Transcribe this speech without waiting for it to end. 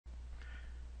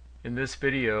In this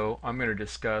video, I'm going to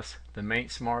discuss the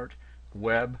MainSmart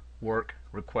Web Work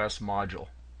Request module.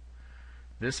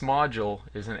 This module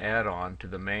is an add-on to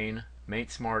the main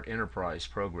MainSmart Enterprise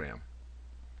program.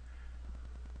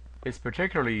 It's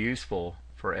particularly useful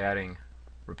for adding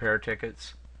repair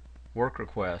tickets, work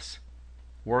requests,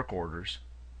 work orders,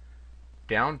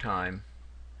 downtime,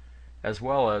 as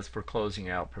well as for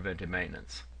closing out preventive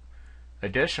maintenance.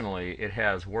 Additionally, it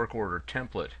has work order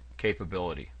template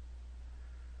capability.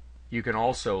 You can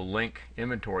also link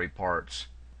inventory parts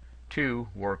to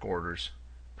work orders,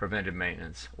 preventive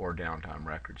maintenance, or downtime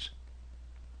records.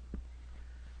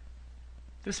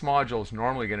 This module is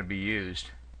normally going to be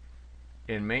used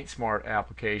in MainSmart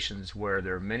applications where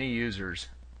there are many users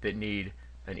that need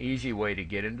an easy way to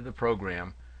get into the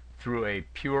program through a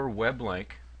pure web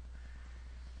link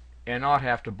and not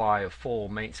have to buy a full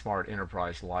MainSmart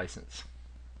Enterprise license.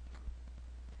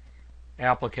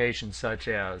 Applications such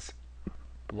as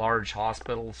large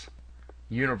hospitals,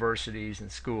 universities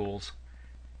and schools,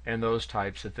 and those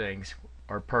types of things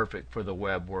are perfect for the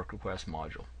web work request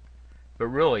module. But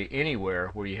really anywhere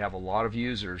where you have a lot of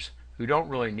users who don't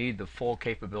really need the full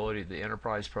capability of the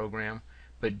enterprise program,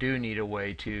 but do need a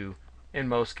way to, in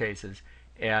most cases,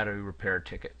 add a repair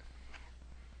ticket.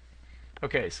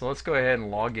 Okay, so let's go ahead and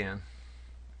log in.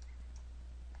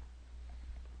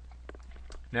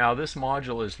 Now this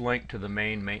module is linked to the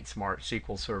main MainSmart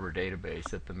SQL Server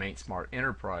database that the MainSmart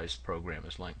Enterprise program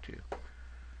is linked to.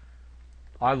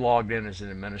 I logged in as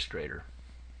an administrator.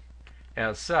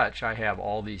 As such, I have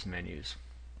all these menus.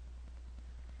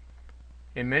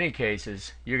 In many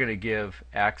cases, you're going to give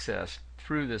access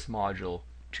through this module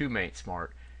to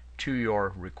MainSmart to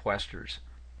your requesters.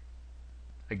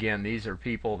 Again, these are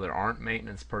people that aren't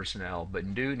maintenance personnel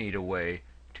but do need a way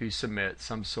to submit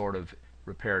some sort of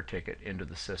repair ticket into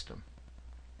the system.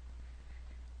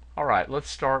 Alright, let's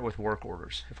start with work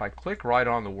orders. If I click right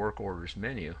on the work orders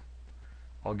menu,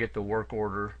 I'll get the work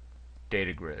order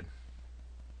data grid.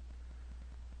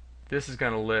 This is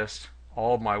going to list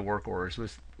all of my work orders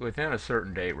within a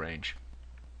certain date range.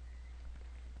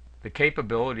 The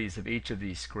capabilities of each of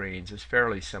these screens is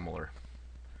fairly similar.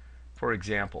 For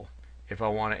example, if I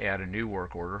want to add a new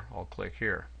work order, I'll click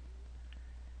here.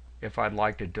 If I'd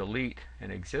like to delete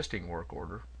an existing work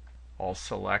order, I'll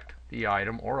select the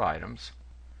item or items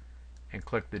and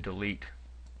click the delete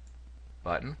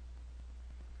button,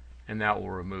 and that will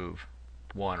remove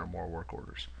one or more work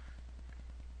orders.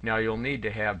 Now you'll need to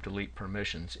have delete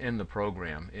permissions in the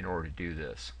program in order to do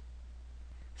this.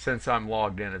 Since I'm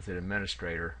logged in as an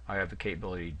administrator, I have the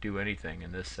capability to do anything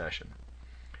in this session.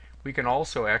 We can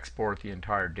also export the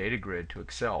entire data grid to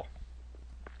Excel.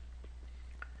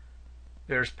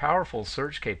 There's powerful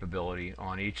search capability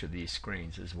on each of these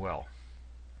screens as well.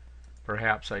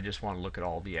 Perhaps I just want to look at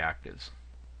all the actives.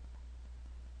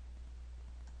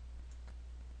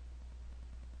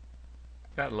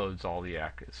 That loads all the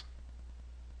actives.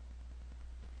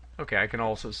 Okay, I can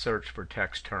also search for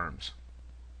text terms.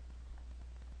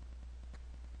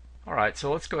 Alright,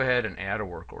 so let's go ahead and add a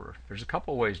work order. There's a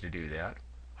couple ways to do that.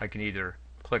 I can either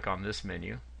click on this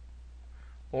menu,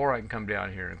 or I can come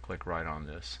down here and click right on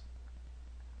this.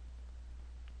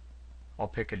 I'll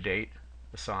pick a date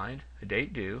assigned, a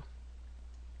date due,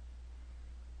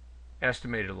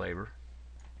 estimated labor,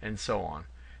 and so on.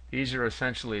 These are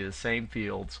essentially the same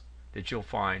fields that you'll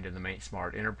find in the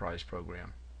MainSmart Enterprise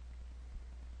program.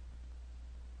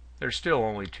 There's still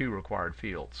only two required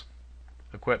fields: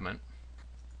 equipment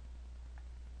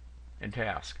and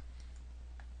task.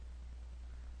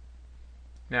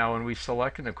 Now when we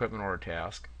select an equipment or a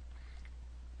task,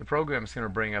 the program is going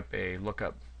to bring up a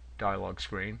lookup dialog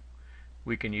screen.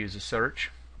 We can use a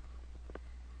search.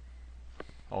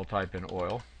 I'll type in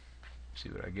oil, see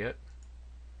what I get.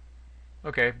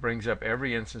 Okay, brings up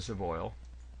every instance of oil.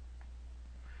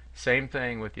 Same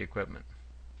thing with the equipment.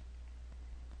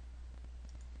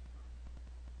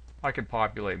 I can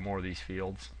populate more of these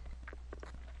fields.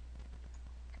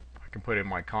 I can put in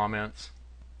my comments,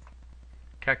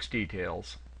 text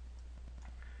details,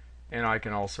 and I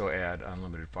can also add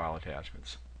unlimited file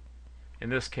attachments. In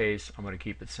this case, I'm going to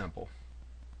keep it simple.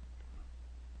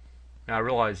 Now I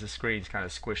realize the screen's kind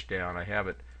of squished down. I have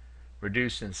it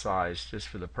reduced in size just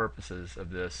for the purposes of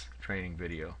this training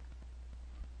video.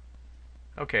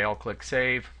 Okay, I'll click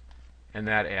Save, and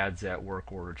that adds that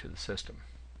work order to the system.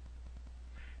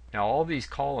 Now all these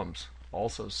columns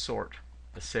also sort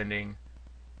ascending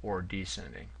or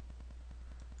descending.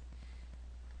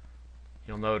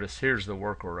 You'll notice here's the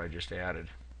work order I just added.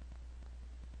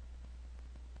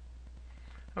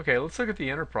 Okay, let's look at the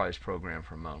enterprise program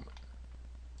for a moment.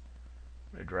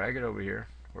 I'm going to drag it over here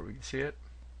where we can see it.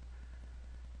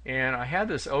 And I had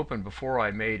this open before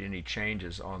I made any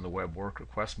changes on the web work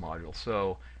request module.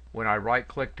 So when I right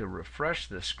click to refresh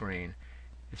this screen,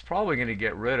 it's probably going to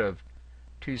get rid of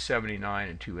 279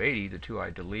 and 280, the two I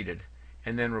deleted,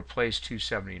 and then replace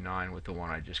 279 with the one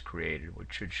I just created,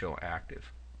 which should show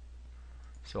active.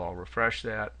 So I'll refresh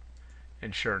that,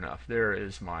 and sure enough, there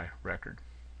is my record.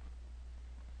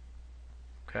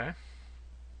 Okay.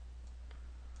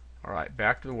 Alright,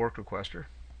 back to the work requester.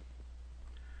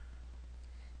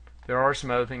 There are some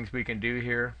other things we can do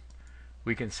here.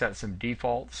 We can set some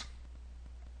defaults.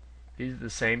 These are the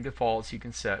same defaults you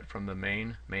can set from the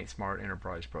main MateSmart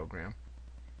Enterprise program.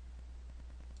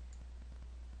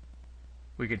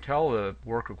 We can tell the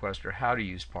work requester how to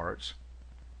use parts.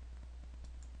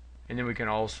 And then we can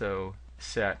also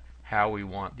set how we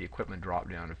want the equipment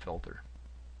drop-down to filter.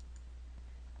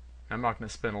 I'm not going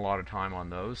to spend a lot of time on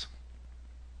those.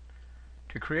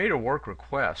 To create a work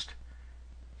request,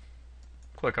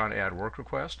 click on Add Work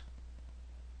Request.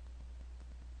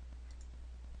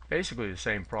 Basically the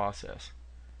same process.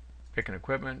 Pick an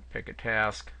equipment, pick a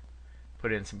task,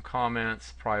 put in some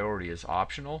comments, priority is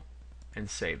optional, and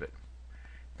save it.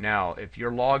 Now, if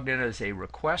you're logged in as a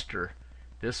requester,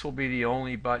 this will be the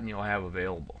only button you'll have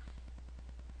available.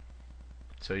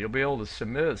 So you'll be able to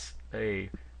submit a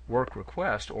work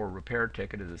request, or repair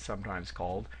ticket as it's sometimes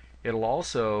called. It'll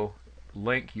also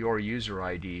link your user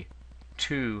ID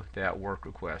to that work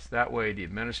request. That way the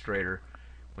administrator,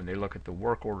 when they look at the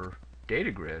work order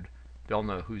data grid, they'll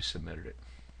know who submitted it.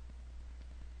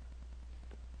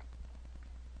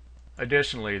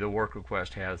 Additionally, the work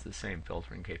request has the same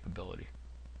filtering capability.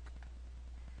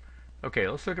 Okay,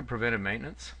 let's look at preventive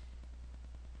maintenance.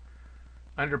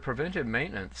 Under preventive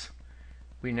maintenance,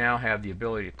 we now have the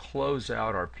ability to close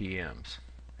out our PMs.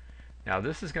 Now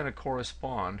this is going to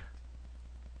correspond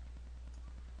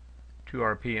to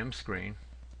our PM screen,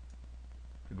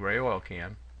 the gray oil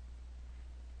can,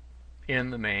 in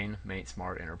the main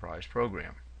MateSmart Enterprise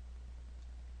program.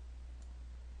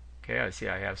 Okay, I see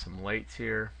I have some lates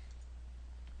here.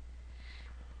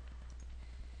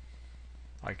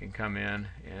 I can come in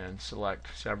and select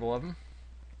several of them.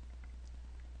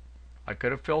 I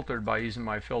could have filtered by using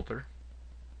my filter.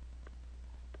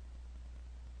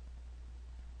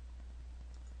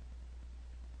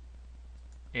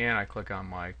 And I click on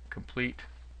my complete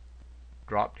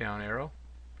drop down arrow.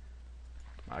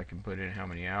 I can put in how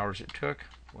many hours it took,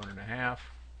 1.5.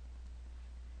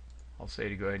 I'll say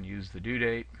to go ahead and use the due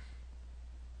date.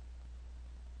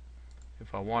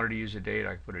 If I wanted to use a date,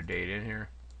 I could put a date in here.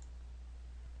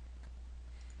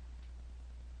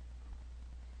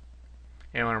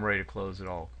 And when I'm ready to close it,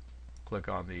 I'll click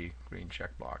on the green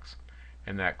checkbox,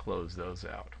 and that closed those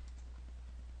out.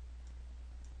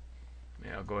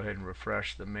 Now go ahead and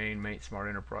refresh the main MateSmart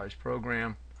Enterprise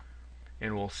program,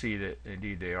 and we'll see that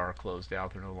indeed they are closed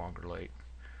out. They're no longer late.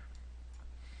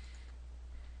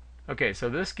 Okay, so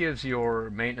this gives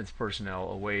your maintenance personnel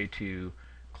a way to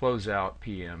close out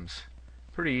PMs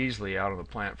pretty easily out on the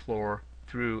plant floor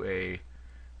through a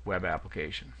web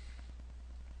application.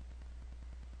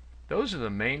 Those are the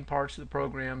main parts of the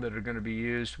program that are going to be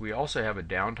used. We also have a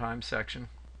downtime section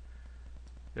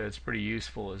that's pretty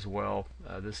useful as well.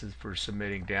 This is for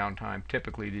submitting downtime.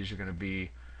 Typically these are going to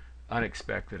be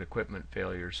unexpected equipment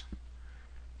failures.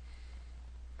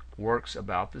 Works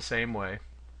about the same way.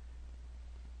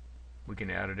 We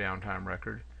can add a downtime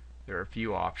record. There are a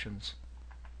few options.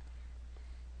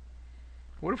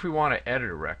 What if we want to edit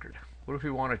a record? What if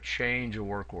we want to change a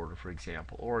work order, for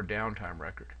example, or a downtime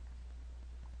record?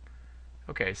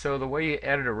 Okay, so the way you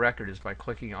edit a record is by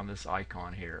clicking on this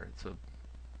icon here. It's a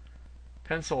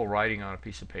pencil writing on a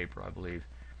piece of paper, I believe.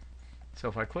 So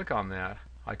if I click on that,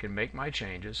 I can make my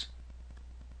changes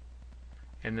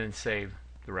and then save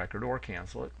the record or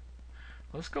cancel it.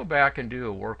 Let's go back and do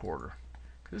a work order.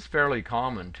 It's fairly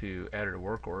common to edit a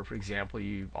work order. For example,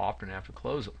 you often have to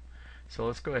close them. So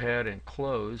let's go ahead and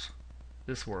close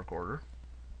this work order.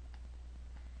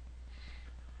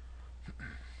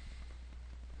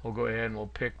 We'll go ahead and we'll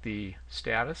pick the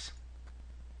status,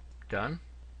 done.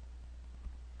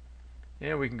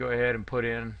 And we can go ahead and put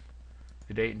in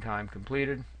the date and time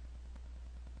completed.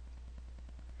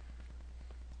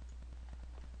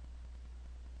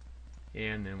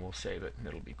 And then we'll save it and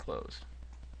it'll be closed.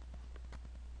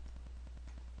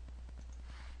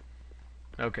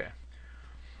 Okay.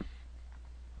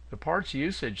 The parts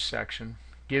usage section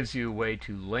gives you a way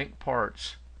to link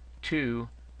parts to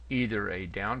either a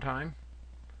downtime,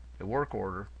 a work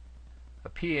order, a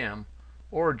PM,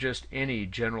 or just any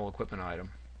general equipment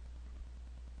item.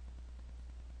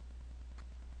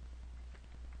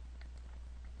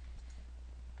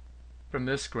 From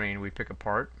this screen we pick a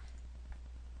part,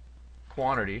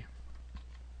 quantity,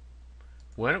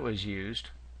 when it was used,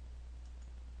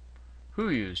 who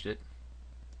used it,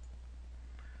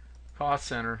 cost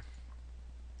center,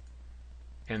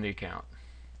 and the account.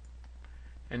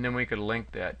 And then we could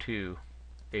link that to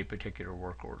a particular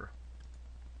work order.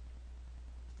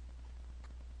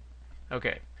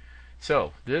 Okay,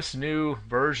 so this new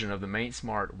version of the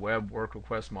MainSmart Web Work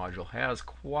Request module has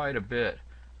quite a bit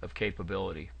of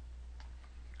capability.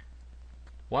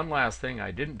 One last thing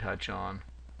I didn't touch on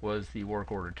was the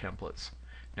work order templates.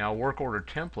 Now, work order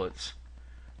templates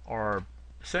are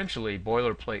essentially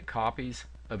boilerplate copies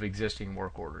of existing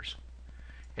work orders,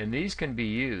 and these can be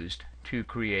used to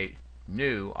create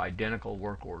new identical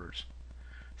work orders.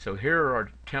 So here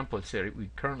are templates that we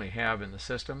currently have in the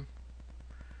system.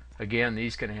 Again,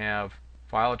 these can have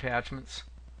file attachments.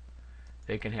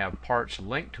 They can have parts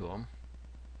linked to them.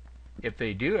 If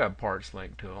they do have parts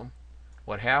linked to them,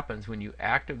 what happens when you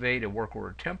activate a work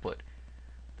order template,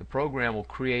 the program will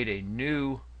create a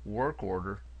new work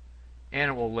order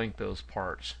and it will link those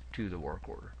parts to the work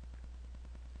order.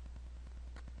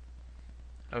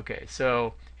 Okay,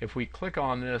 so if we click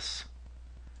on this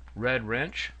red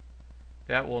wrench,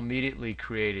 that will immediately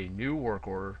create a new work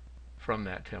order from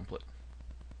that template.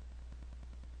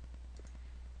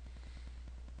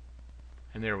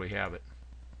 And there we have it.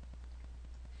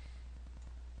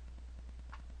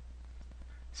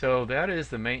 So that is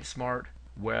the MainSmart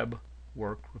Web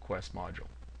Work Request module.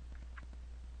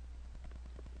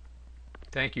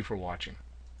 Thank you for watching.